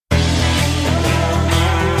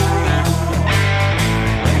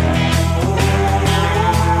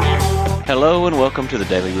Hello and welcome to the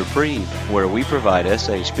Daily Reprieve, where we provide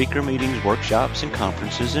essay speaker meetings, workshops, and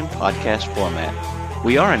conferences in podcast format.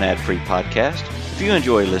 We are an ad-free podcast. If you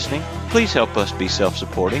enjoy listening, please help us be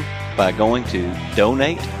self-supporting by going to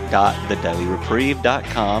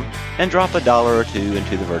donate.thedailyreprieve.com and drop $1 or $2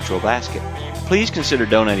 into the virtual basket. Please consider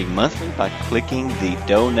donating monthly by clicking the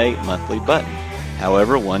Donate Monthly button.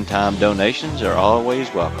 However, one-time donations are always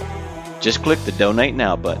welcome. Just click the Donate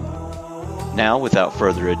Now button. Now, without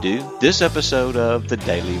further ado, this episode of The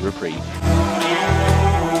Daily Reprieve.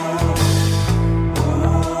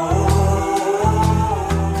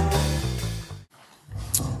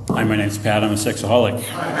 Hi, my name's Pat. I'm a sexaholic.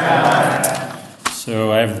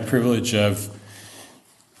 So I have the privilege of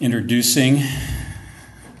introducing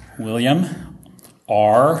William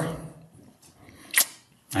R.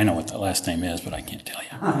 I know what the last name is, but I can't tell you.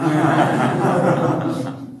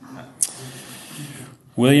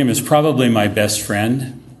 William is probably my best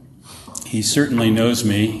friend. He certainly knows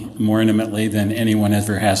me more intimately than anyone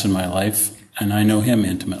ever has in my life, and I know him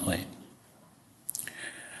intimately.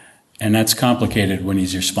 And that's complicated when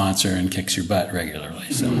he's your sponsor and kicks your butt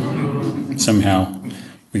regularly. So somehow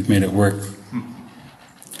we've made it work.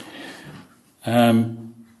 A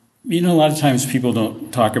lot of times people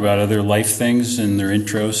don't talk about other life things in their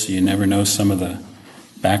intros, so you never know some of the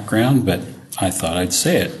background, but I thought I'd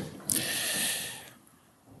say it.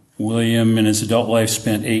 William, in his adult life,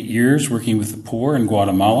 spent 8 years working with the poor in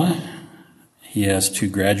Guatemala. He has 2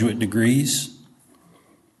 graduate degrees.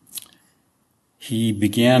 He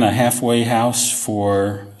began a halfway house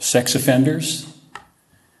for sex offenders,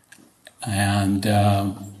 and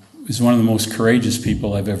is one of the most courageous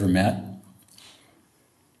people I've ever met.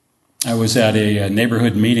 I was at a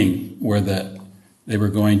neighborhood meeting where they were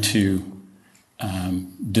going to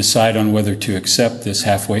decide on whether to accept this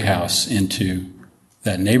halfway house into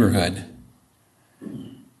that neighborhood.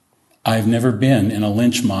 I've never been in a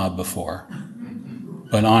lynch mob before,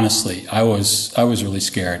 but honestly, I was really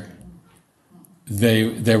scared. They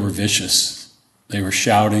were vicious. They were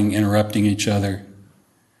shouting, interrupting each other,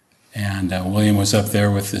 and William was up there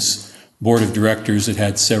with this board of directors that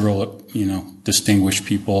had several, distinguished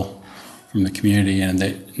people from the community,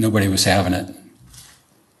 and nobody was having it.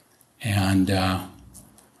 And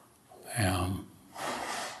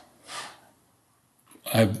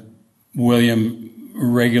William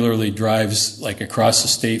regularly drives across the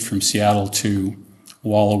state from Seattle to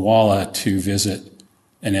Walla Walla to visit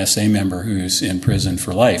an SA member who's in prison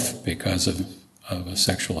for life because of a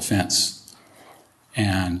sexual offense.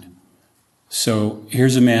 And so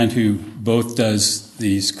here's a man who both does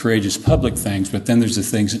these courageous public things, but then there's the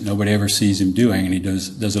things that nobody ever sees him doing, and he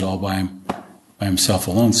does it all by himself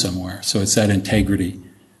alone somewhere. So it's that integrity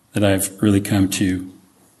that I've really come to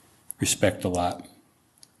respect a lot.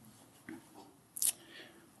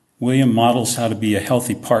 William models how to be a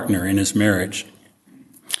healthy partner in his marriage.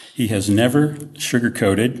 He has never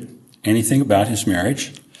sugarcoated anything about his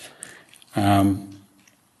marriage, and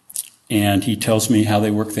he tells me how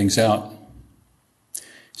they work things out.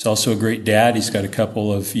 He's also a great dad. He's got a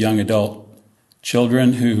couple of young adult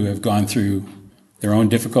children who have gone through their own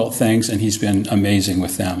difficult things, and he's been amazing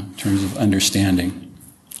with them in terms of understanding.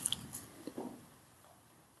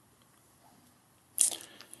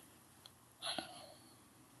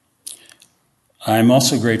 I'm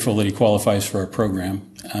also grateful that he qualifies for our program.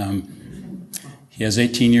 He has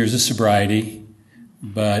 18 years of sobriety,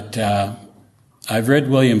 but I've read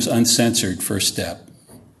William's Uncensored First Step,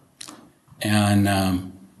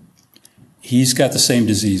 and he's got the same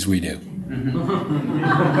disease we do.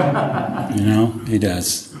 He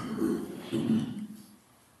does.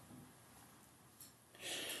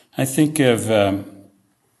 I think of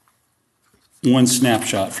one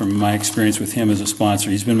snapshot from my experience with him as a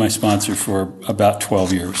sponsor. He's been my sponsor for about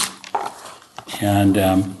 12 years. And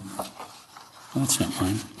that's not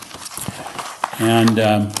mine.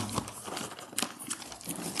 And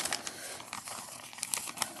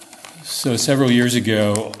so several years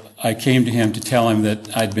ago, I came to him to tell him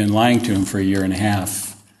that I'd been lying to him for a year and a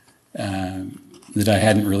half, that I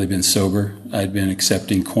hadn't really been sober. I'd been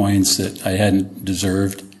accepting coins that I hadn't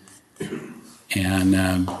deserved.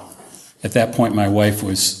 And at that point, my wife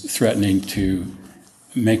was threatening to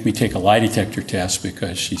make me take a lie detector test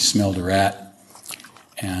because she smelled a rat.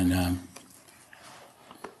 And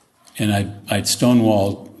I'd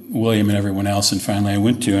stonewalled William and everyone else, and finally I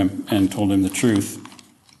went to him and told him the truth,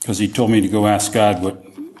 because he told me to go ask God what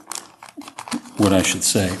I should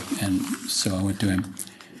say. And so I went to him.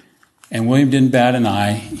 And William didn't bat an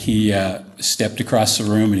eye. He stepped across the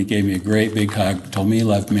room and he gave me a great big hug, told me he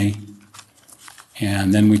loved me.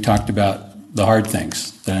 And then we talked about the hard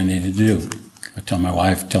things that I needed to do, tell my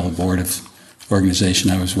wife, tell the board of the organization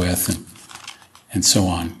I was with, and so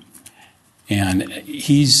on. And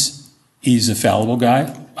he's a fallible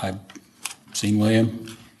guy. I've seen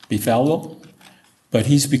William be fallible, but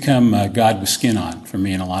he's become God with skin on for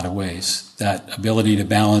me in a lot of ways. That ability to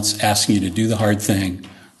balance asking you to do the hard thing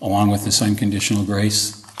along with this unconditional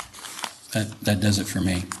grace, that does it for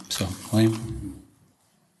me. So, William?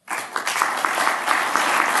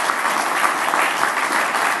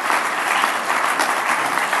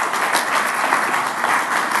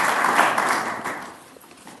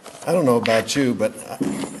 I don't know about you, but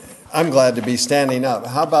I'm glad to be standing up.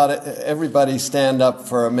 How about everybody stand up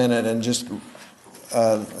for a minute and just,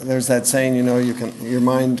 there's that saying, your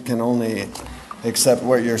mind can only accept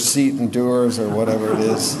what your seat endures or whatever it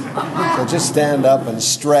is. So just stand up and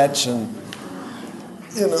stretch and,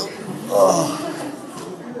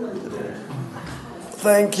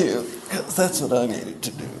 thank you. That's what I needed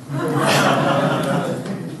to do.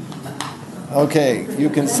 Okay, you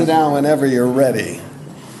can sit down whenever you're ready.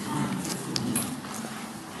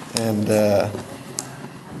 And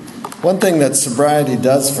one thing that sobriety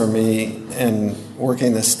does for me and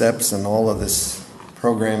working the steps and all of this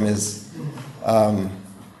program is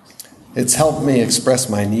it's helped me express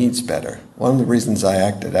my needs better. One of the reasons I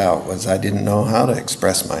acted out was I didn't know how to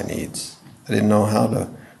express my needs. I didn't know how to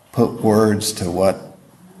put words to what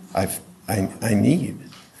I need.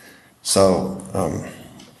 So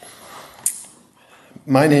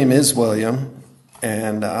my name is William,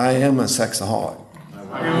 and I am a sexaholic.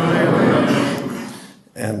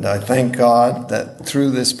 And I thank God that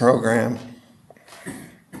through this program,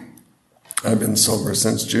 I've been sober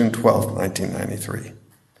since June 12th, 1993.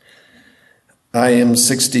 I am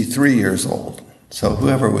 63 years old. So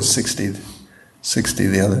whoever was 60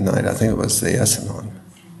 the other night, I think it was the Essanon.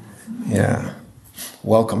 Yeah.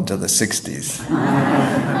 Welcome to the 60s.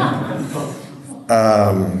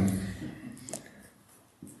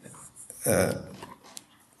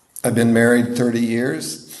 I've been married 30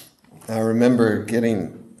 years. I remember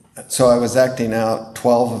so I was acting out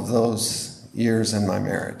 12 of those years in my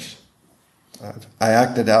marriage. I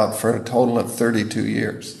acted out for a total of 32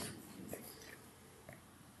 years.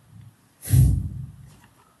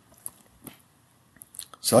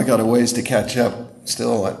 So I got a ways to catch up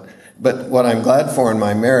still. But what I'm glad for in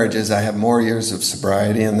my marriage is I have more years of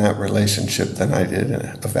sobriety in that relationship than I did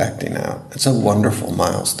of acting out. It's a wonderful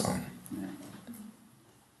milestone.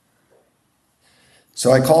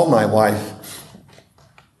 So I called my wife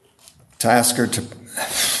to ask her to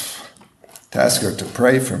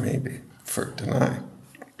pray for me for tonight.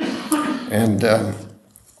 And I'm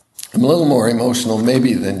a little more emotional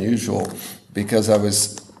maybe than usual because I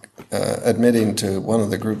was admitting to one of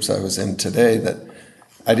the groups I was in today that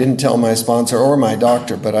I didn't tell my sponsor or my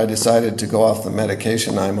doctor, but I decided to go off the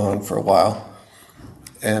medication I'm on for a while.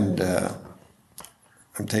 And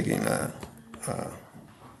I'm taking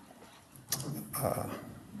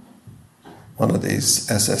one of these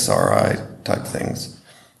SSRI type things.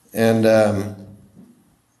 And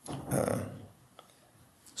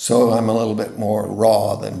so I'm a little bit more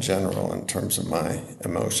raw than general in terms of my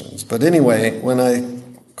emotions. But anyway, when I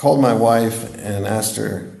called my wife and asked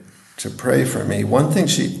her to pray for me, one thing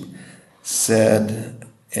she said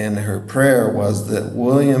in her prayer was that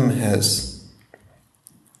William has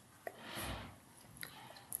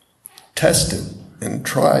tested and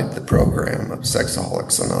tried the program of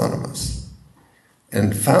Sexaholics Anonymous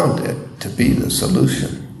and found it to be the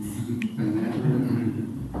solution.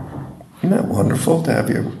 Isn't that wonderful to have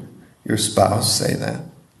your spouse say that?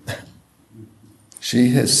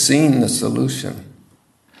 She has seen the solution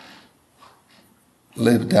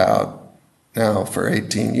lived out now for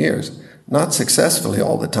 18 years. Not successfully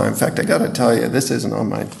all the time. In fact, I got to tell you, this isn't on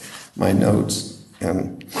my notes.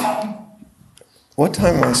 And what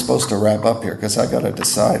time am I supposed to wrap up here? Because I got to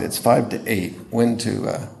decide. It's 5 to 8. When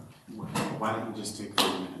to... Why don't you just take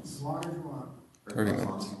 30 minutes? As long as you want. 30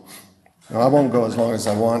 minutes. No, I won't go as long as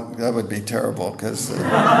I want. That would be terrible because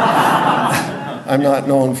I'm not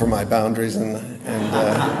known for my boundaries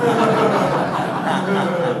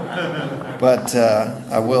but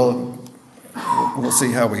I will. We'll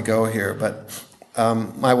see how we go here. But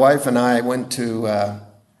my wife and I went to. I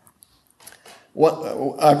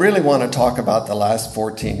really want to talk about the last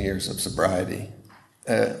 14 years of sobriety.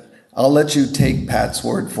 I'll let you take Pat's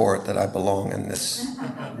word for it that I belong in this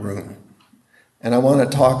room. And I want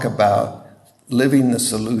to talk about living the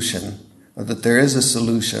solution, or that there is a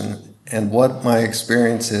solution, and what my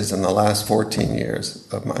experience is in the last 14 years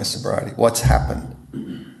of my sobriety. What's happened?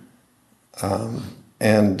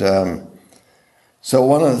 So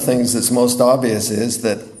one of the things that's most obvious is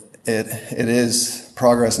that it is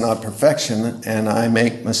progress, not perfection, and I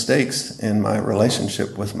make mistakes in my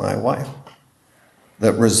relationship with my wife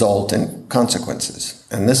that result in consequences.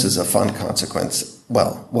 And this is a fun consequence.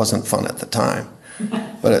 Well, it wasn't fun at the time,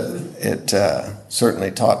 but it certainly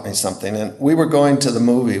taught me something. And we were going to the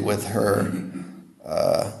movie with her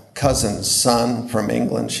cousin's son from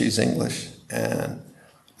England. She's English. And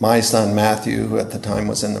my son, Matthew, who at the time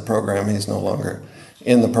was in the program, he's no longer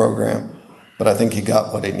in the program, but I think he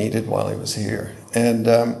got what he needed while he was here. And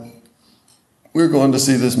we were going to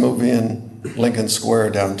see this movie in Lincoln Square,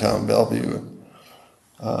 downtown Bellevue.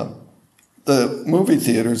 The movie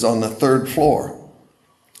theater's on the 3rd floor,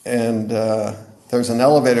 and there's an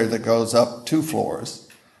elevator that goes up 2 floors,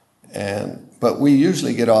 but we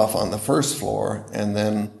usually get off on the 1st floor and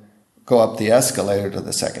then go up the escalator to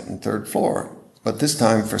the 2nd and 3rd floor. But this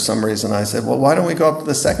time, for some reason, I said, well, why don't we go up to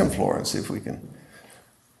the 2nd floor and see if we can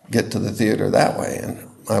get to the theater that way? And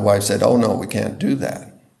my wife said, oh, no, we can't do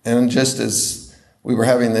that. And just as we were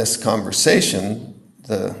having this conversation,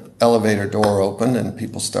 the elevator door opened and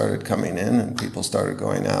people started coming in and people started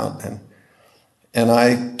going out. And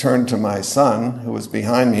I turned to my son, who was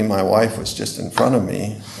behind me. My wife was just in front of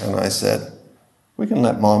me. And I said, we can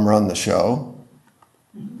let Mom run the show.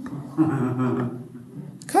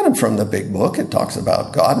 Kind of from the big book, it talks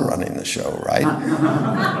about God running the show, right?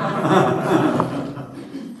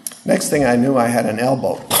 Next thing I knew, I had an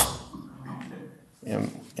elbow in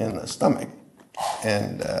the stomach.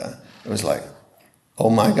 And it was like, oh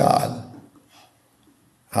my God,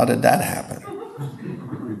 how did that happen?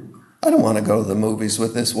 I don't want to go to the movies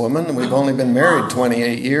with this woman. We've only been married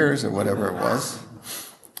 28 years or whatever it was.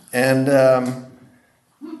 And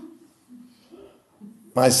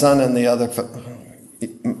my son and the other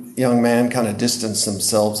young man kind of distanced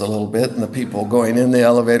themselves a little bit, and the people going in the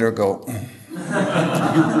elevator go,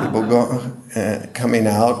 people go coming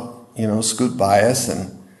out, scoot by us,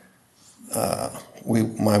 and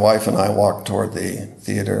my wife and I walked toward the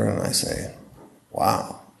theater, and I say,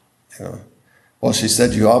 wow, Well, she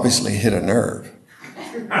said, you obviously hit a nerve.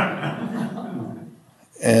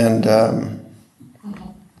 And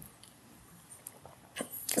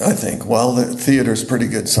I think, well, the theater's pretty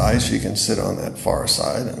good size. She can sit on that far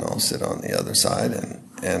side, and I'll sit on the other side.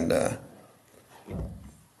 And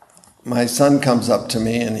my son comes up to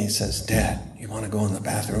me, and he says, Dad, you want to go in the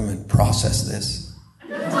bathroom and process this?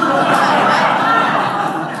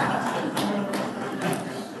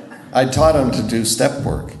 I taught him to do step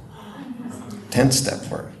work, 10-step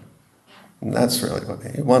work. And that's really what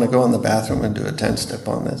you want to go in the bathroom and do a 10-step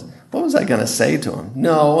on this. What was I going to say to him?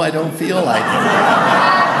 No, I don't feel like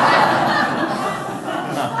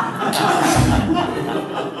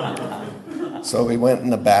it. So we went in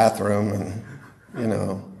the bathroom, and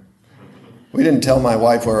we didn't tell my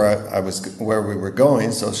wife where we were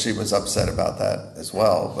going, so she was upset about that as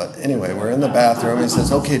well. But anyway, we're in the bathroom. He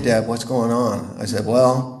says, "Okay, Dad, what's going on?" I said,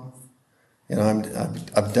 "Well,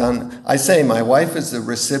 I've done." I say my wife is the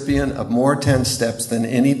recipient of more 10 steps than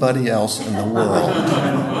anybody else in the world.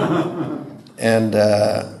 And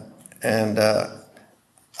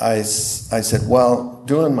I said, well,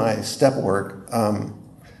 doing my step work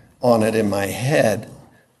on it in my head,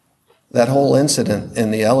 that whole incident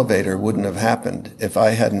in the elevator wouldn't have happened if I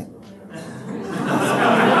hadn't.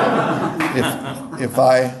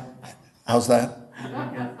 How's that?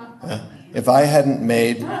 If I hadn't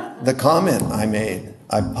made the comment I made,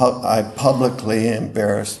 I publicly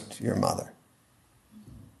embarrassed your mother.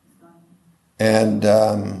 And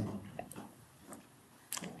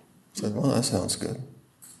said, well, that sounds good.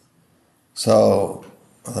 So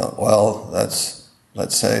I thought, well, let's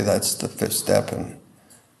say that's the 5th step, and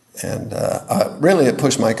really it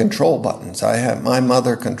pushed my control buttons. My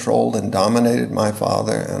mother controlled and dominated my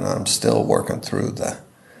father, and I'm still working through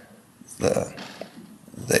the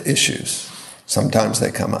issues. Sometimes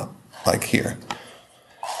they come up, like here.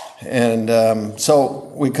 And so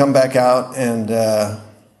we come back out, and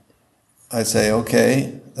I say,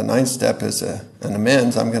 okay, the 9th step is an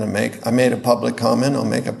amends I made a public comment, I'll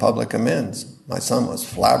make a public amends. My son was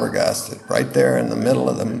flabbergasted. Right there in the middle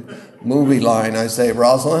of the movie line, I say,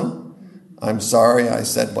 Rosalind, I'm sorry I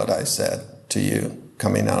said what I said to you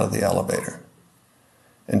coming out of the elevator.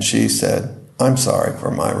 And she said, I'm sorry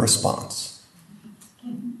for my response.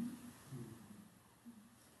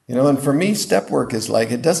 And for me, step work is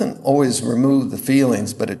like, it doesn't always remove the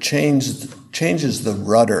feelings, but it changes the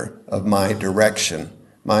rudder of my direction,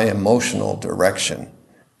 my emotional direction.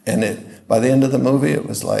 And by the end of the movie, it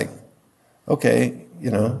was like, okay,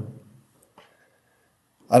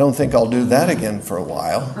 I don't think I'll do that again for a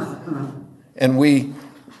while. And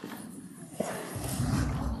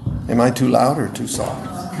am I too loud or too soft?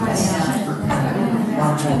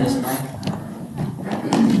 Try this mic.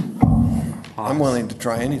 I'm willing to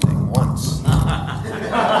try anything once.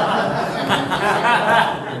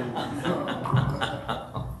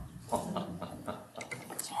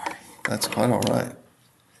 That's quite all right.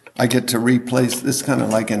 I get to replace this, kind of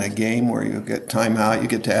like in a game where you get time out, you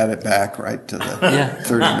get to add it back right to the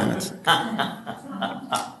 30 minutes.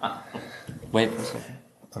 Wait for a second.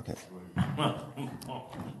 Okay.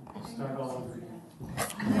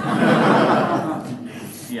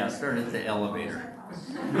 Yeah, start at the elevator.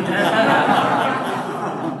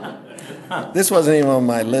 This wasn't even on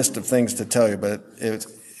my list of things to tell you, but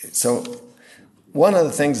so one of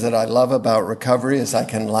the things that I love about recovery is I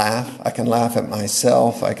can laugh. I can laugh at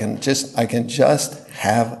myself. I can just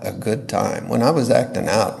have a good time. When I was acting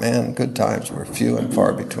out, man, good times were few and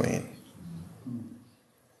far between.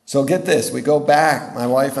 So get this, we go back, my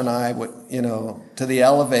wife and I, to the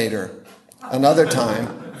elevator another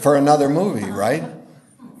time for another movie, right?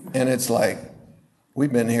 And it's like,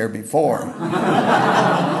 we've been here before.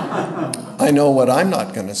 I know what I'm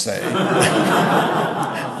not going to say.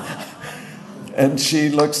 And she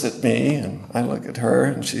looks at me, and I look at her,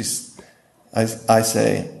 and I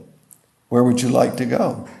say, where would you like to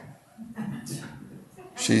go?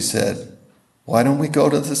 She said, why don't we go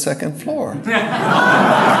to the second floor?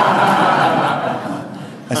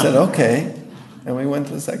 I said, okay. And we went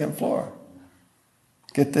to the second floor.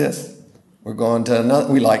 Get this. We're going to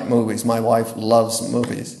another. We like movies. My wife loves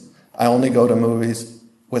movies. I only go to movies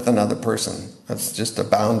with another person. That's just a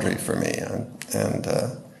boundary for me. And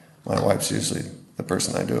my wife's usually the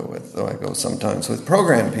person I do it with, though I go sometimes with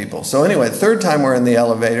program people. So anyway, the third time we're in the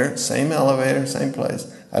elevator, same place.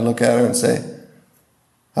 I look at her and say,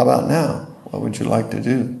 how about now? What would you like to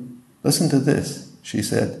do? Listen to this. She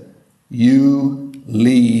said, you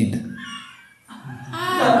lead.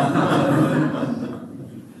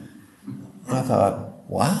 I thought,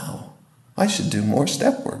 wow, I should do more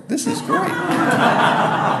step work. This is great.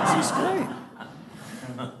 This is great.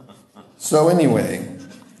 So anyway,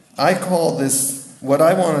 I call this, what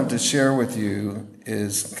I wanted to share with you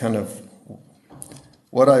is kind of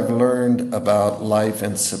what I've learned about life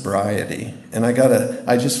and sobriety. And I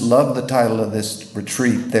just love the title of this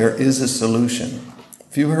retreat, There is a Solution.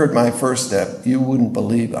 If you heard my first step, you wouldn't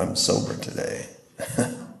believe I'm sober today.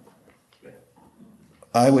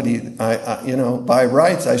 By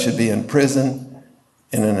rights, I should be in prison,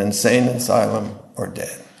 in an insane asylum, or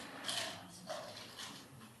dead.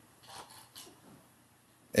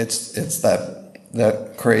 It's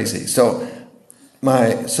that crazy. So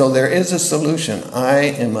there is a solution. I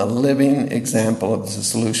am a living example of the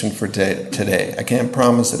solution for today. I can't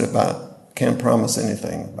promise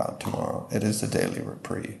anything about tomorrow. It is a daily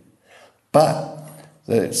reprieve. But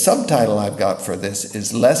the subtitle I've got for this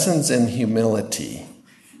is Lessons in Humility.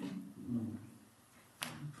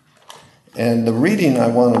 And the reading I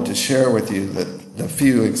wanted to share with you, the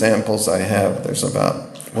few examples I have, there's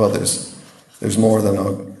more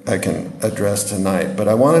than I can address tonight, but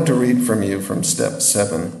I wanted to read from you from step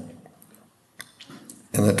 7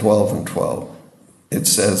 in the 12 and 12. It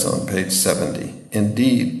says on page 70,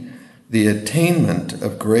 indeed, the attainment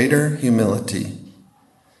of greater humility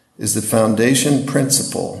is the foundation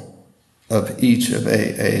principle of each of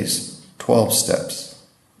AA's 12 steps.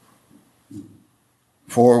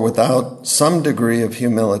 For without some degree of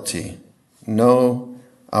humility, no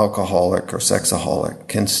alcoholic or sexaholic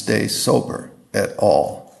can stay sober at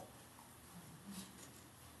all.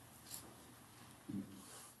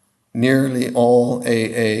 Nearly all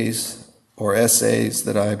AAs or SAs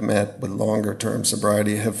that I've met with longer term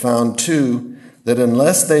sobriety have found too that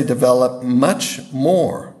unless they develop much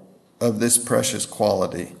more of this precious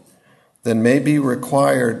quality than may be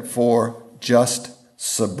required for just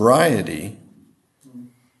sobriety,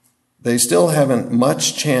 they still haven't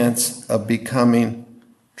much chance of becoming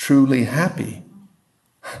truly happy.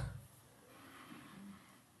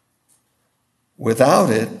 Without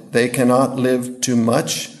it, they cannot live to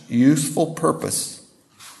much useful purpose,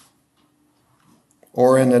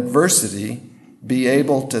 or in adversity be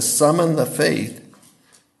able to summon the faith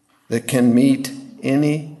that can meet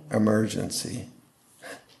any emergency.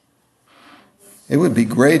 It would be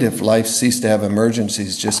great if life ceased to have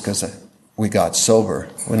emergencies just because we got sober,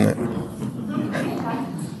 wouldn't it?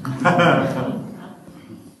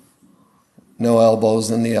 No elbows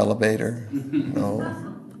in the elevator.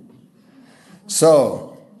 No.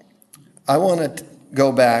 So, I want to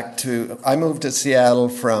go back to, I moved to Seattle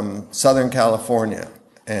from Southern California,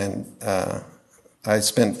 and I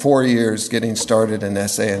spent 4 years getting started in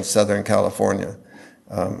SA in Southern California.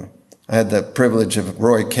 I had the privilege of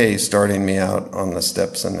Roy Kay starting me out on the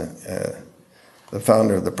steps, and the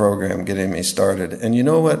founder of the program, getting me started. And you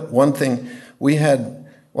know what? One thing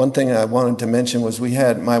I wanted to mention was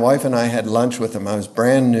my wife and I had lunch with him. I was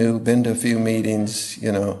brand new, been to a few meetings,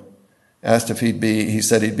 asked if he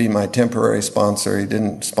said he'd be my temporary sponsor. He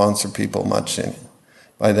didn't sponsor people much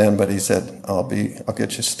by then, but he said, I'll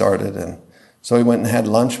get you started. And so we went and had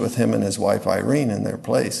lunch with him and his wife Irene in their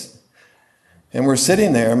place. And we're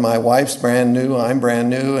sitting there, my wife's brand new, I'm brand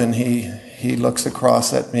new, and he looks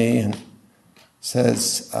across at me and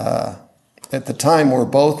says, at the time we're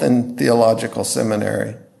both in theological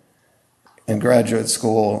seminary, in graduate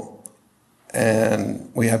school, and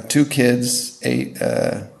we have 2 kids,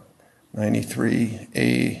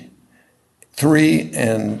 93, 3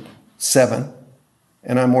 and 7,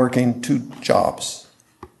 and I'm working 2 jobs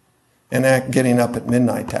and getting up at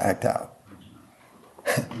midnight to act out.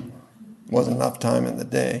 Wasn't enough time in the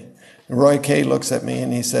day. And Roy Kay looks at me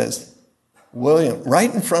and he says, William,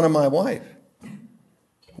 right in front of my wife,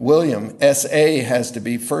 William, S.A. has to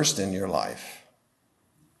be first in your life.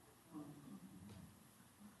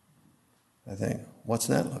 I think, what's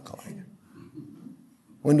that look like?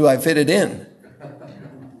 When do I fit it in?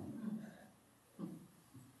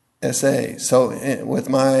 S.A. So with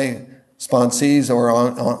my sponsees or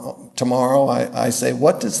on tomorrow, I say,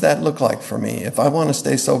 what does that look like for me? If I want to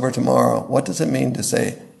stay sober tomorrow, what does it mean to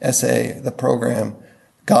say S.A., the program,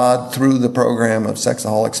 God, through the program of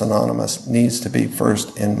Sexaholics Anonymous, needs to be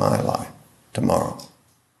first in my life tomorrow.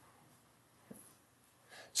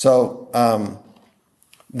 So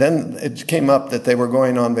then it came up that they were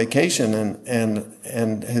going on vacation,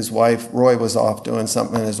 and his wife, Roy, was off doing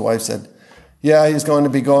something, and his wife said, yeah, he's going to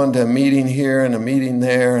be going to a meeting here and a meeting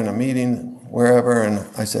there and a meeting wherever. And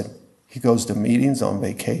I said, he goes to meetings on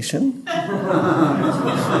vacation?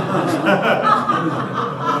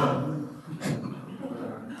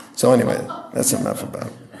 So anyway, that's enough about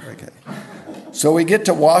it. Okay. So we get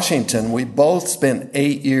to Washington. We both spent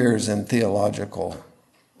 8 years in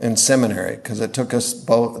seminary, because it took us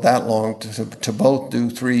both that long to both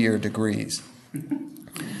do 3-year degrees.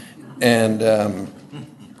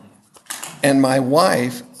 And my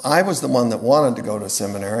wife, I was the one that wanted to go to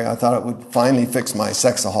seminary. I thought it would finally fix my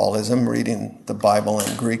sexaholism. Reading the Bible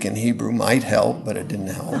in Greek and Hebrew might help, but it didn't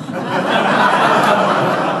help.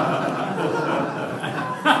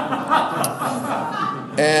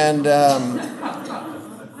 And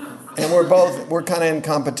we're kind of in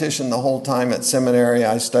competition the whole time at seminary.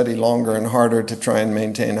 I study longer and harder to try and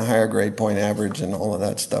maintain a higher grade point average and all of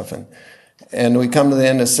that stuff. And we come to the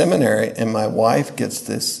end of seminary, and my wife gets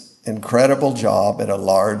this incredible job at a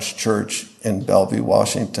large church in Bellevue,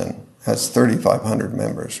 Washington. Has 3,500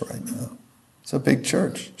 members right now. It's a big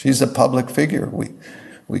church. She's a public figure.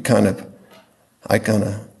 I kind of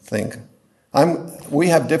think, we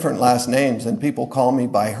have different last names, and people call me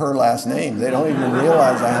by her last name. They don't even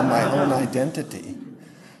realize I have my own identity.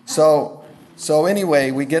 So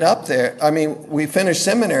anyway, we get up there. We finish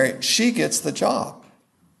seminary. She gets the job.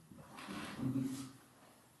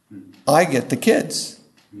 I get the kids.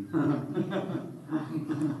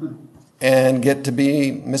 And get to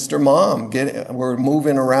be Mr. Mom. We're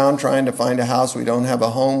moving around trying to find a house. We don't have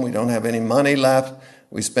a home. We don't have any money left.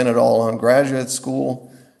 We spent it all on graduate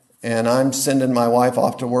school. And I'm sending my wife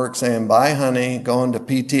off to work saying, bye, honey, going to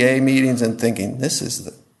PTA meetings and thinking, this is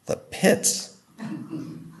the pits.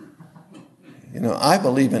 I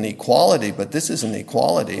believe in equality, but this isn't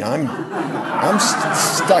equality. I'm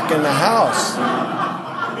stuck in the house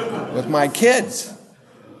with my kids.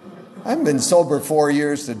 I haven't been sober 4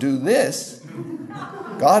 years to do this.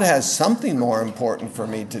 God has something more important for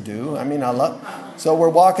me to do. So we're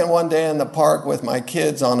walking one day in the park with my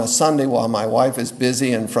kids on a Sunday while my wife is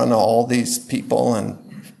busy in front of all these people and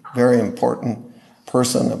very important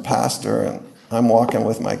person, a pastor. And I'm walking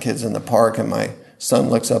with my kids in the park, and my son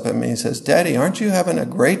looks up at me and says, Daddy, aren't you having a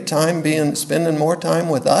great time spending more time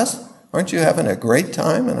with us? Aren't you having a great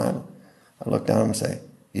time? And I look down and say,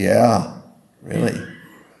 yeah, really.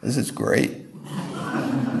 This is great.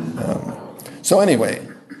 So anyway,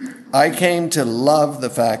 I came to love the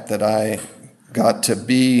fact that I got to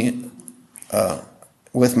be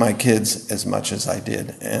with my kids as much as I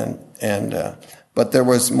did, but there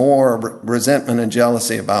was more resentment and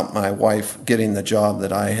jealousy about my wife getting the job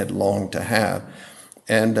that I had longed to have,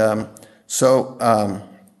 and so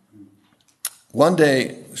one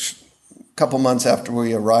day. A couple months after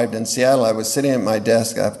we arrived in Seattle, I was sitting at my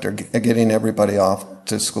desk after getting everybody off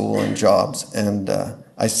to school and jobs, and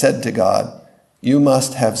I said to God, you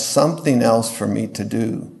must have something else for me to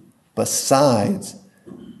do besides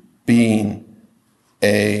being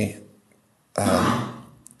a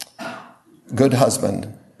good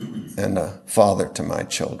husband and a father to my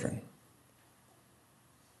children.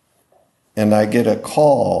 and I get a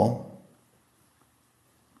call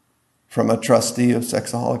from a trustee of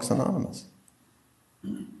Sexaholics Anonymous.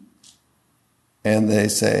 And they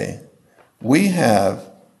say, we have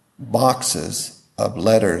boxes of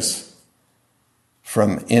letters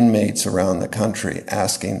from inmates around the country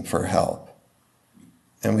asking for help.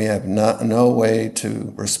 And we have no way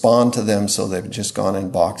to respond to them, so they've just gone in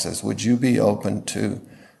boxes. Would you be open to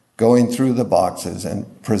going through the boxes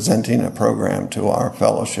and presenting a program to our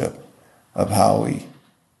fellowship of how we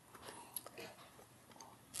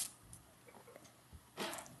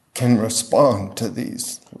can respond to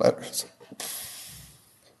these letters?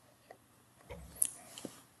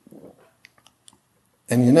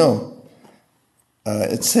 And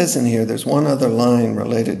it says in here, there's one other line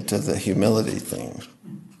related to the humility theme.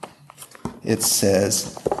 It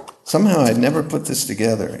says, somehow I'd never put this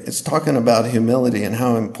together. It's talking about humility and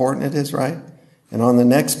how important it is, right? And on the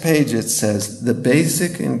next page it says, the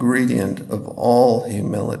basic ingredient of all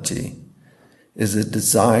humility is a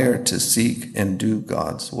desire to seek and do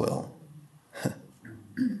God's will.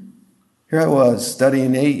 Here I was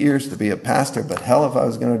studying 8 years to be a pastor, but hell if I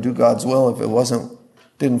was going to do God's will if it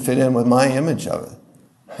didn't fit in with my image of it,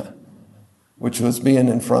 which was being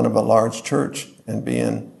in front of a large church and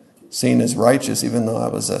being seen as righteous, even though I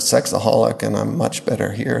was a sexaholic and I'm much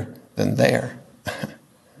better here than there.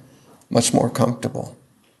 Much more comfortable.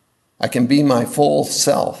 I can be my full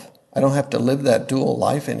self. I don't have to live that dual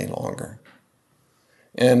life any longer.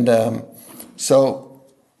 And I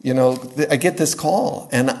get this call,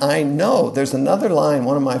 and I know there's another line.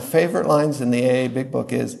 One of my favorite lines in the AA Big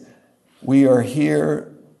Book is, we are here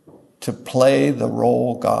to play the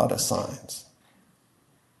role God assigns.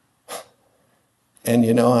 And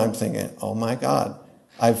I'm thinking, oh my God,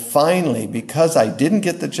 I've finally, because I didn't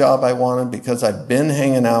get the job I wanted, because I've been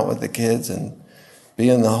hanging out with the kids and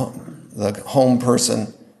being the home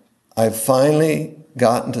person, I've finally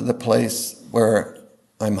gotten to the place where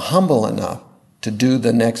I'm humble enough to do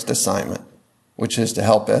the next assignment, which is to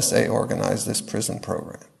help SA organize this prison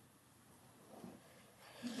program.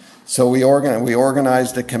 So we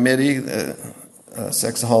organized a committee,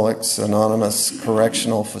 Sexaholics Anonymous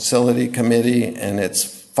Correctional Facility Committee, and it's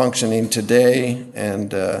functioning today,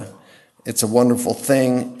 and it's a wonderful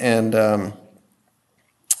thing. And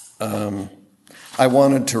I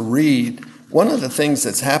wanted to read, one of the things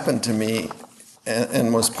that's happened to me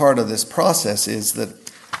and was part of this process is that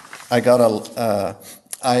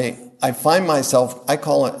I find myself, I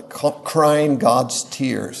call it crying God's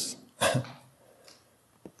tears.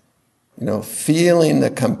 Feeling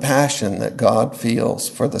the compassion that God feels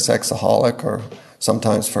for the sexaholic or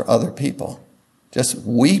sometimes for other people. Just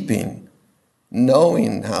weeping,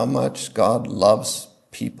 knowing how much God loves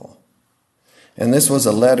people. And this was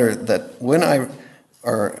a letter that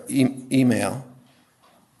email,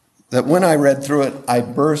 that when I read through it, I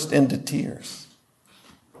burst into tears.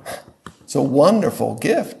 It's a wonderful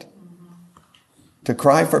gift to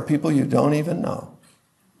cry for people you don't even know.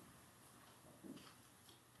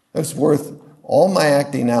 It's worth all my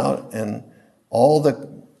acting out and all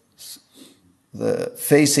the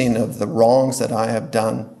facing of the wrongs that I have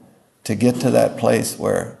done to get to that place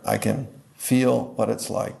where I can feel what it's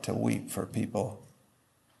like to weep for people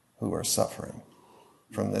who are suffering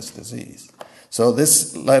from this disease. So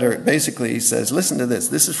this letter basically says, listen to this.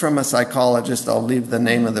 This is from a psychologist. I'll leave the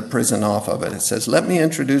name of the prison off of it. It says, let me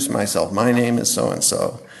introduce myself. My name is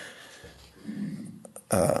so-and-so.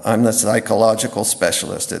 I'm the psychological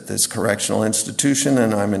specialist at this correctional institution,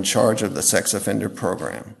 and I'm in charge of the sex offender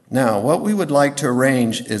program. Now, what we would like to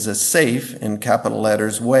arrange is a safe, in capital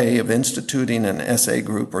letters, way of instituting an SA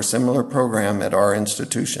group or similar program at our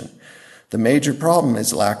institution. The major problem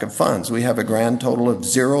is lack of funds. We have a grand total of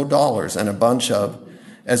 $0 and a bunch of,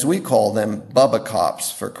 as we call them, Bubba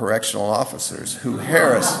cops for correctional officers who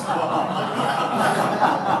harass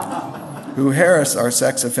our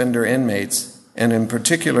sex offender inmates, and in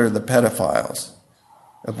particular the pedophiles,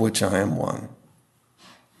 of which I am one.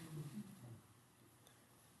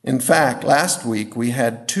 In fact, last week we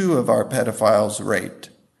had 2 of our pedophiles raped,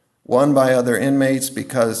 one by other inmates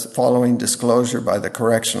because following disclosure by the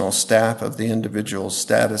correctional staff of the individual's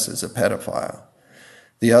status as a pedophile.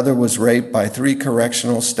 The other was raped by 3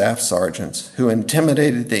 correctional staff sergeants who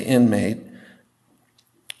intimidated the inmate,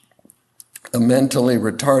 a mentally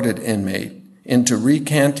retarded inmate, into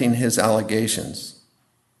recanting his allegations.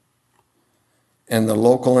 And the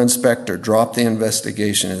local inspector dropped the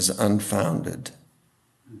investigation as unfounded.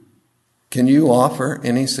 Can you offer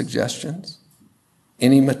any suggestions?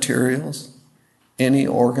 Any materials? Any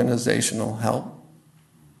organizational help?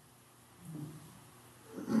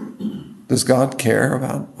 Does God care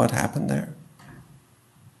about what happened there?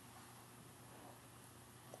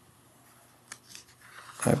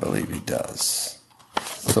 I believe he does.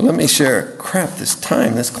 So let me share. Crap, this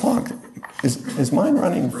clock, is mine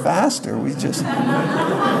running faster? We just...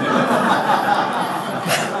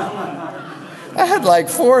 I had like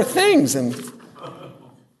 4 things and...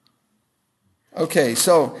 Okay,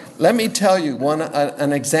 so let me tell you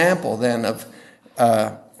an example then of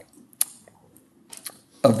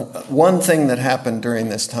one thing that happened during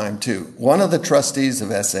this time too. One of the trustees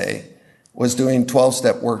of SA was doing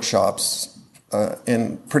 12-step workshops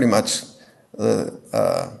in pretty much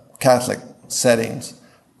the Catholic settings,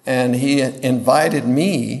 and he invited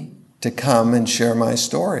me to come and share my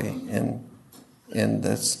story in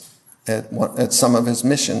this at some of his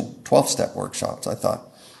mission 12-step workshops. I thought,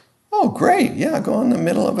 oh, great, yeah, go in the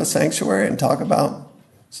middle of a sanctuary and talk about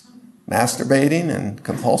masturbating and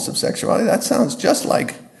compulsive sexuality. That sounds just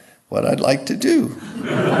like what I'd like to do.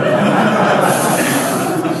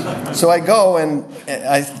 So I go and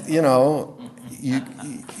I'm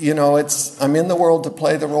in the world to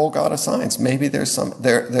play the role God assigns. Maybe there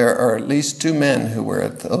are at least 2 men who were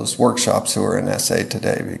at those workshops who are in SA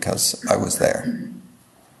today because I was there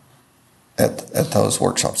at those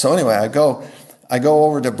workshops. So anyway, I go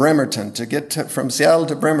over to Bremerton. To get from Seattle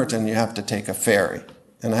to Bremerton, you have to take a ferry.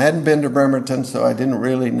 And I hadn't been to Bremerton, so I didn't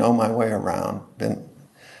really know my way around.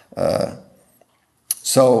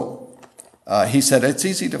 He said, it's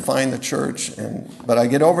easy to find the church. But I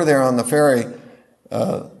get over there on the ferry,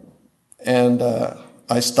 and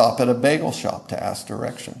I stop at a bagel shop to ask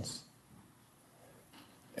directions.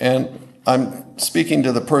 And I'm speaking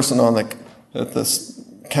to the person at this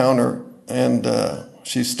counter, and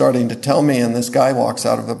she's starting to tell me, and this guy walks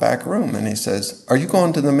out of the back room, and he says, are you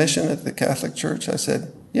going to the mission at the Catholic Church? I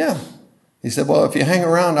said, yeah. He said, well, if you hang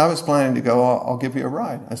around, I was planning to go, I'll give you a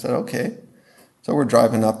ride. I said, okay. So we're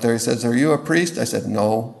driving up there. He says, are you a priest? I said,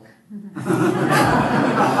 no.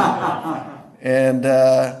 And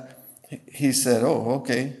he said, oh,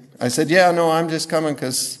 okay. I said, yeah, no, I'm just coming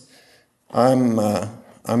because I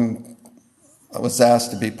was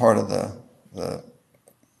asked to be part of the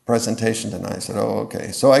presentation tonight. I said, oh,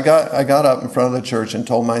 okay. So I got up in front of the church and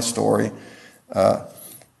told my story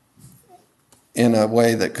in a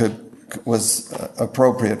way that was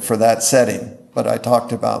appropriate for that setting. But I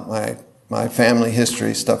talked about my family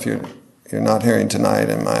history, stuff you're not hearing tonight,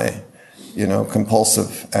 and my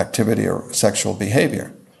compulsive activity or sexual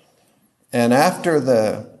behavior. And after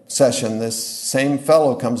the session, this same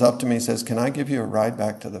fellow comes up to me and says, can I give you a ride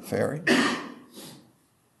back to the ferry?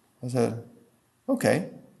 I said, okay.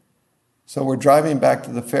 So we're driving back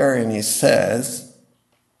to the ferry, and he says,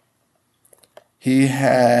 he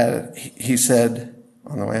said,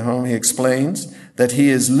 on the way home, he explains that he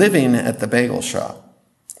is living at the bagel shop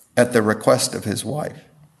at the request of his wife.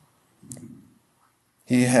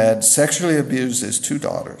 He had sexually abused his 2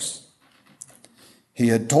 daughters. He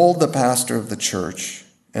had told the pastor of the church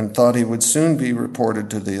and thought he would soon be reported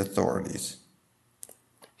to the authorities.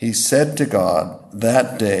 He said to God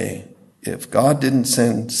that day, if God didn't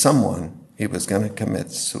send someone, he was going to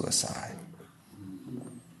commit suicide.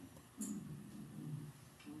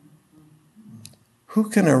 Who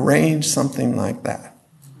can arrange something like that?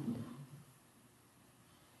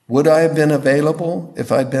 Would I have been available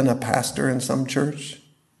if I'd been a pastor in some church?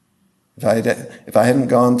 If I hadn't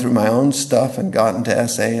gone through my own stuff and gotten to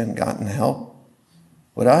SA and gotten help?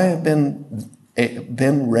 Would I have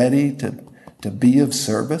been ready to be of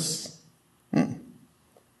service? Man,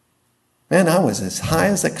 I was as high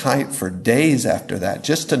as a kite for days after that,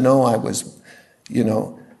 just to know I was,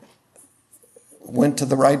 went to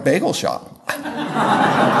the right bagel shop.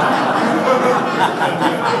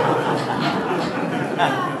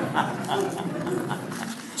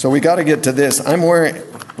 So we got to get to this. I'm wearing,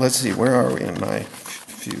 let's see, where are we in my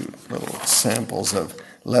few little samples of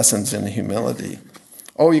lessons in humility?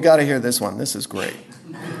 Oh, you got to hear this one. This is great.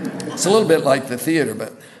 It's a little bit like the theater,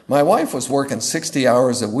 but my wife was working 60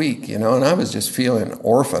 hours a week, and I was just feeling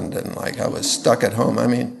orphaned and like I was stuck at home. I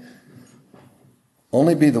mean,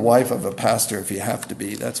 only be the wife of a pastor if you have to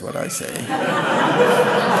be. That's what I say.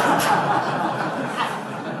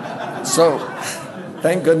 So,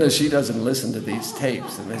 thank goodness she doesn't listen to these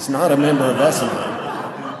tapes, and is not a member of Esalen.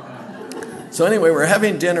 So anyway, we're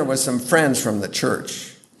having dinner with some friends from the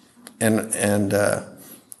church, and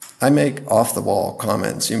I make off-the-wall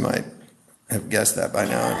comments. You might have guessed that by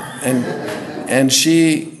now. And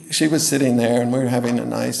she was sitting there, and we were having a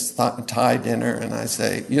nice Thai dinner, and I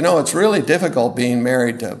say, it's really difficult being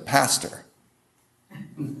married to a pastor.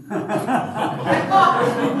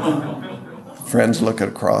 Friends look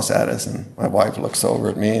across at us, and my wife looks over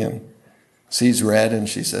at me and sees red, and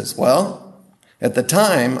she says, well, at the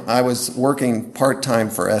time, I was working part-time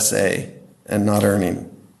for SA and not earning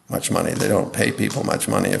much money. They don't pay people much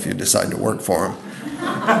money if you decide to work for them.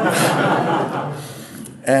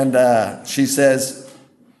 And she says,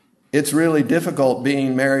 it's really difficult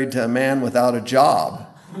being married to a man without a job.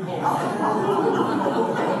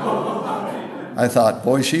 I thought,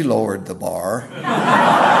 boy, she lowered the bar.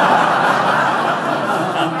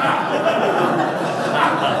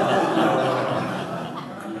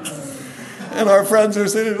 And our friends are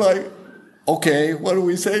sitting like, okay, what do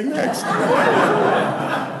we say next?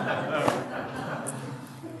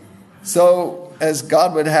 So, as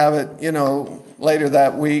God would have it, later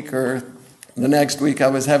that week or the next week, I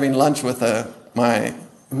was having lunch with the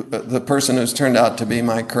person who's turned out to be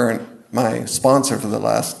my sponsor for the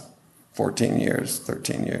last 13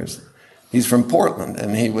 years. He's from Portland,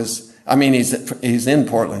 and he's in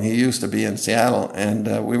Portland. He used to be in Seattle,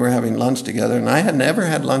 and we were having lunch together, and I had never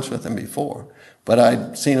had lunch with him before, but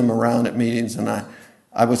I'd seen him around at meetings, and I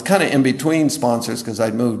was kind of in between sponsors because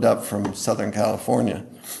I'd moved up from Southern California.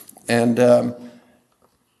 And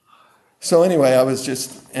so anyway,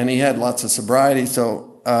 and he had lots of sobriety,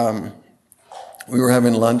 so we were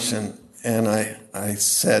having lunch, and I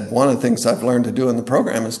said, one of the things I've learned to do in the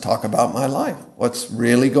program is talk about my life, what's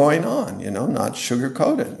really going on, not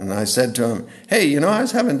sugarcoat it. And I said to him, hey, I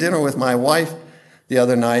was having dinner with my wife the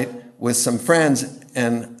other night with some friends,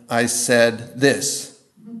 and I said this,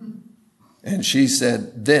 and she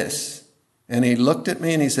said this. And he looked at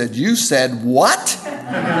me and he said, you said what?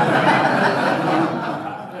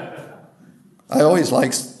 I always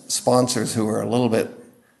like sponsors who are a little bit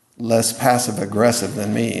less passive-aggressive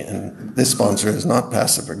than me, and this sponsor is not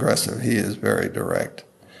passive-aggressive. He is very direct.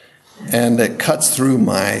 And it cuts through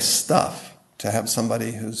my stuff to have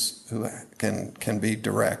somebody who can be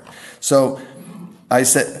direct. So I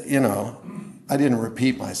said, I didn't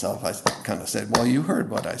repeat myself. I kind of said, well, you heard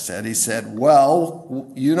what I said. He said, well,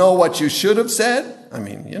 you know what you should have said? I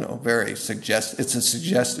mean, very it's a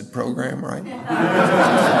suggested program, right?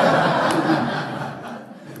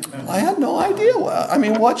 I had no idea.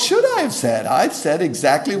 What should I have said? I said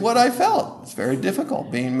exactly what I felt. It's very difficult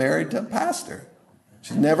being married to a pastor.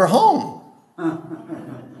 She's never home.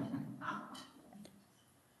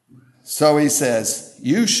 So he says,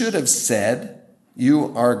 you should have said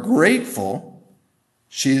you are grateful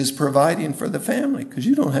she is providing for the family because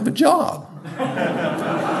you don't have a job.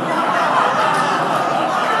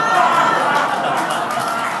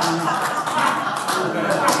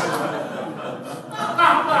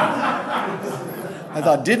 I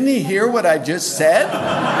thought, didn't he hear what I just said?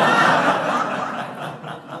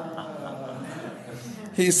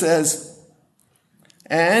 He says,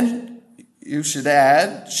 and you should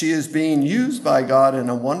add, she is being used by God in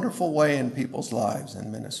a wonderful way in people's lives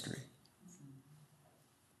and ministry.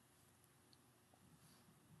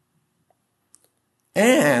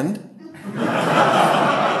 And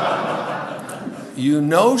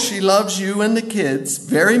she loves you and the kids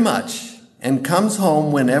very much and comes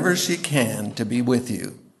home whenever she can to be with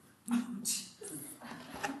you.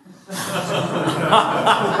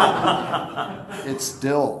 It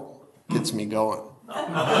still gets me going.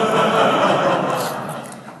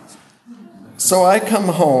 So I come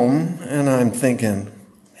home and I'm thinking,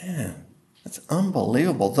 man, that's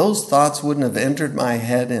unbelievable. Those thoughts wouldn't have entered my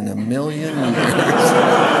head in a million years.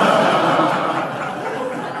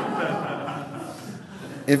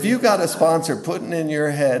 If you got a sponsor putting in your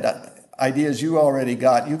head ideas you already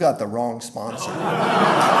got, you got the wrong sponsor.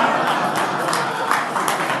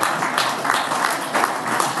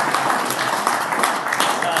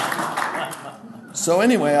 So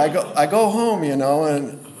anyway, I go home,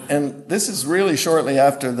 and this is really shortly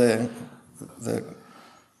after the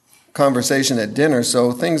conversation at dinner,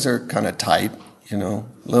 so things are kind of tight, a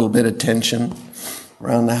little bit of tension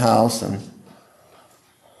around the house, and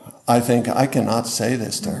I think I cannot say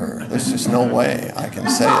this to her. There's just no way I can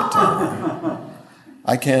say it to her.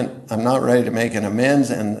 I'm not ready to make an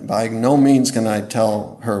amends, and by no means can I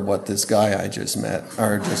tell her what this guy I just met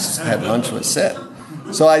or just had lunch with said.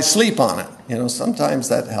 So I sleep on it. Sometimes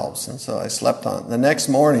that helps. And so I slept on it. The next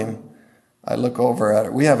morning, I look over at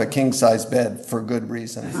her. We have a king-size bed for good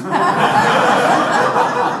reasons.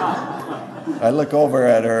 I look over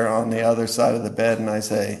at her on the other side of the bed and I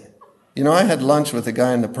say, I had lunch with a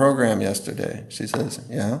guy in the program yesterday. She says,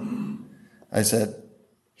 yeah. I said,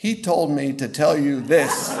 he told me to tell you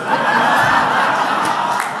this.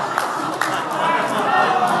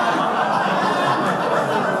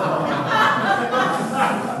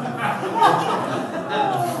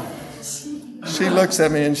 She looks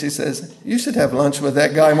at me and she says, you should have lunch with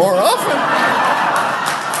that guy more often.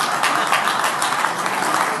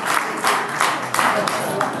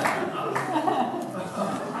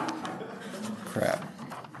 Crap.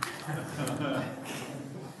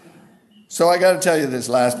 So I got to tell you this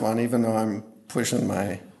last one, even though I'm pushing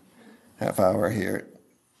my half hour here.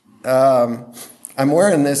 I'm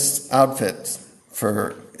wearing this outfit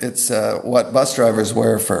it's what bus drivers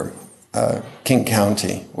wear for King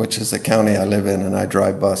County, which is the county I live in, and I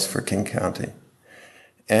drive bus for King County.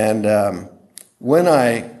 And when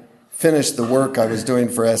I finished the work I was doing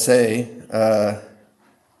for SA, they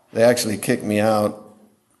actually kicked me out.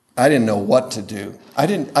 I didn't know what to do. I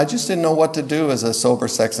just didn't know what to do as a sober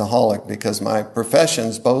sexaholic, because my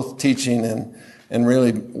professions, both teaching and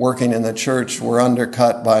really working in the church, were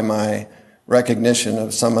undercut by my recognition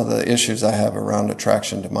of some of the issues I have around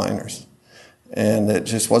attraction to minors. And it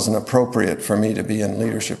just wasn't appropriate for me to be in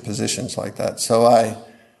leadership positions like that. So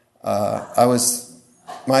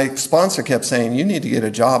my sponsor kept saying, you need to get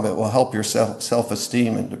a job. It will help your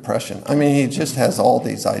self-esteem and depression. I mean, he just has all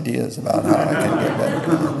these ideas about how I can get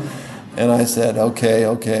better. And I said, okay.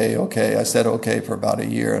 I said, okay, for about a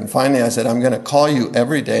year. And finally I said, I'm going to call you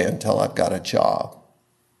every day until I've got a job.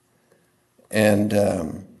 And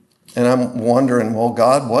I'm wondering, well,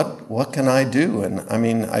 God, what can I do? And I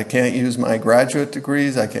mean, I can't use my graduate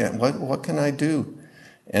degrees. What can I do?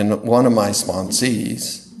 And one of my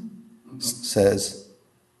sponsees says,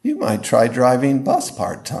 you might try driving bus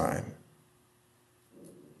part-time.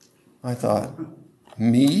 I thought,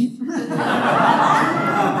 me?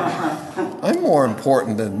 I'm more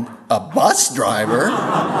important than a bus driver.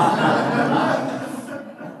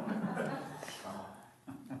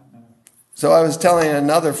 So I was telling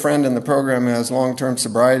another friend in the program who has long-term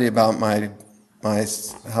sobriety about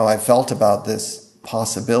how I felt about this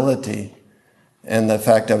possibility and the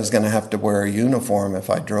fact I was going to have to wear a uniform if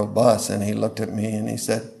I drove bus. And he looked at me and he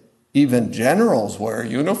said, even generals wear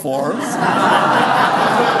uniforms.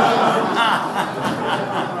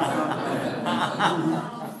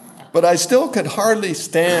 But I still could hardly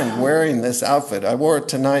stand wearing this outfit. I wore it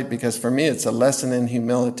tonight because for me it's a lesson in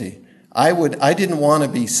humility. I didn't want to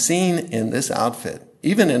be seen in this outfit,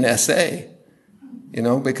 even in SA,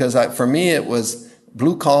 because for me it was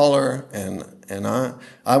blue collar, and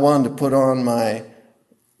I wanted to put on my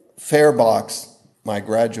Farebox, my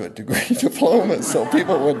graduate degree diploma, so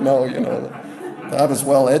people would know, that I was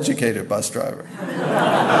well-educated bus driver.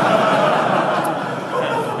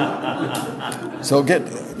 So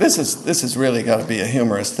this is really got to be a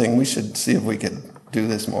humorous thing. We should see if we could do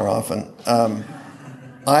this more often.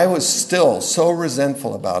 I was still so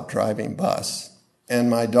resentful about driving bus. And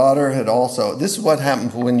my daughter had also, this is what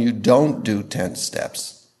happens when you don't do 10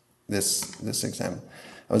 steps, this example.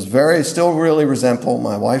 I was still really resentful.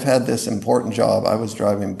 My wife had this important job. I was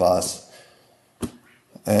driving bus.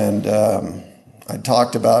 And I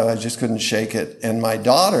talked about it. I just couldn't shake it. And my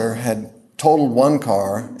daughter had totaled one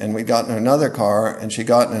car, and we'd gotten another car, and she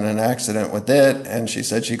got in an accident with it, and she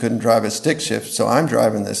said she couldn't drive a stick shift. So I'm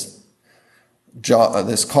driving this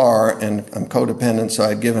car, and I'm codependent, so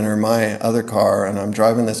I'd given her my other car, and I'm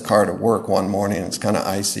driving this car to work one morning. It's kind of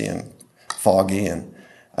icy and foggy, and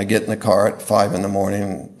I get in the car at 5 a.m.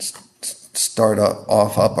 and start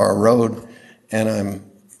off up our road, and I'm,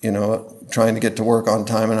 trying to get to work on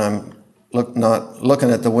time, and I'm not looking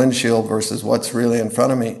at the windshield versus what's really in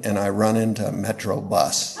front of me, and I run into a Metro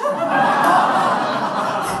bus.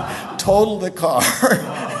 Total the car.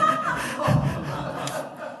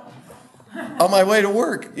 On my way to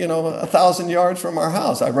work, 1,000 yards from our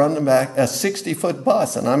house, I run them back, a 60-foot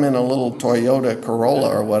bus, and I'm in a little Toyota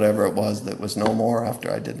Corolla or whatever it was that was no more after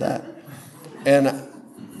I did that. And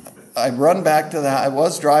I run back to I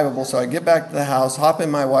was drivable, so I get back to the house, hop in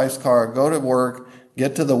my wife's car, go to work,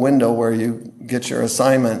 get to the window where you get your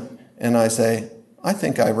assignment, and I say, I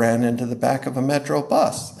think I ran into the back of a Metro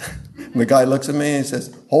bus. And the guy looks at me and he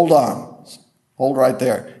says, hold on, hold right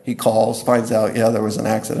there. He calls, finds out, there was an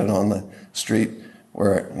accident on the street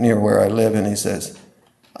near where I live, and he says,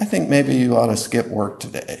 I think maybe you ought to skip work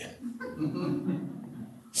today.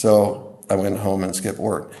 So I went home and skipped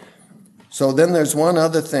work. So then there's one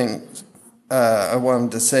other thing I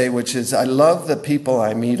wanted to say, which is I love the people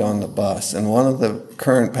I meet on the bus, and one of the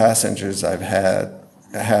current passengers I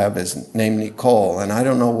have is named Nicole, and I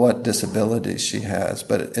don't know what disabilities she has,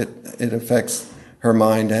 but it affects her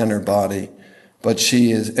mind and her body. But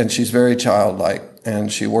she's very childlike,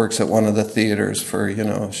 and she works at one of the theaters for,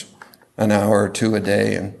 an hour or two a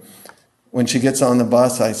day. And when she gets on the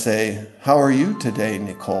bus, I say, how are you today,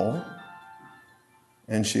 Nicole?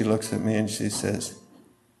 And she looks at me and she says,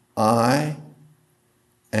 I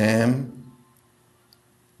am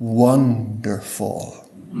wonderful.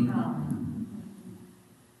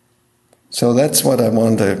 So that's what I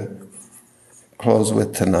wanted to close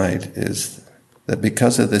with tonight, is that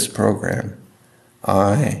because of this program,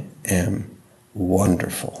 I am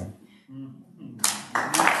wonderful.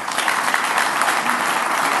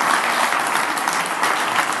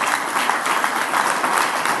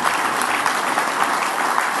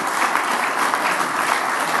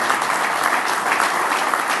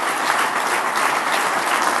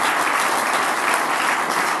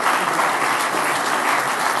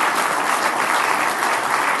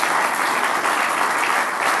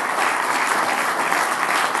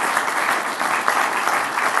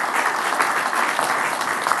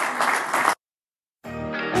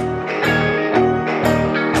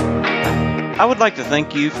 I would like to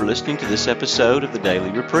thank you for listening to this episode of the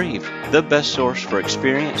Daily Reprieve, the best source for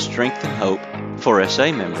experience, strength, and hope for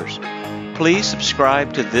SA members. Please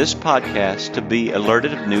subscribe to this podcast to be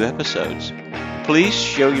alerted of new episodes. Please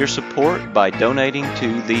show your support by donating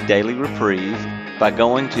to the Daily Reprieve by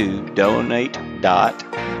going to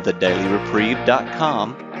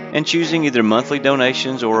donate.thedailyreprieve.com and choosing either monthly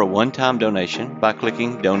donations or a one-time donation by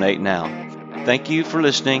clicking Donate Now. Thank you for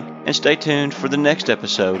listening, and stay tuned for the next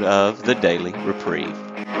episode of The Daily Reprieve.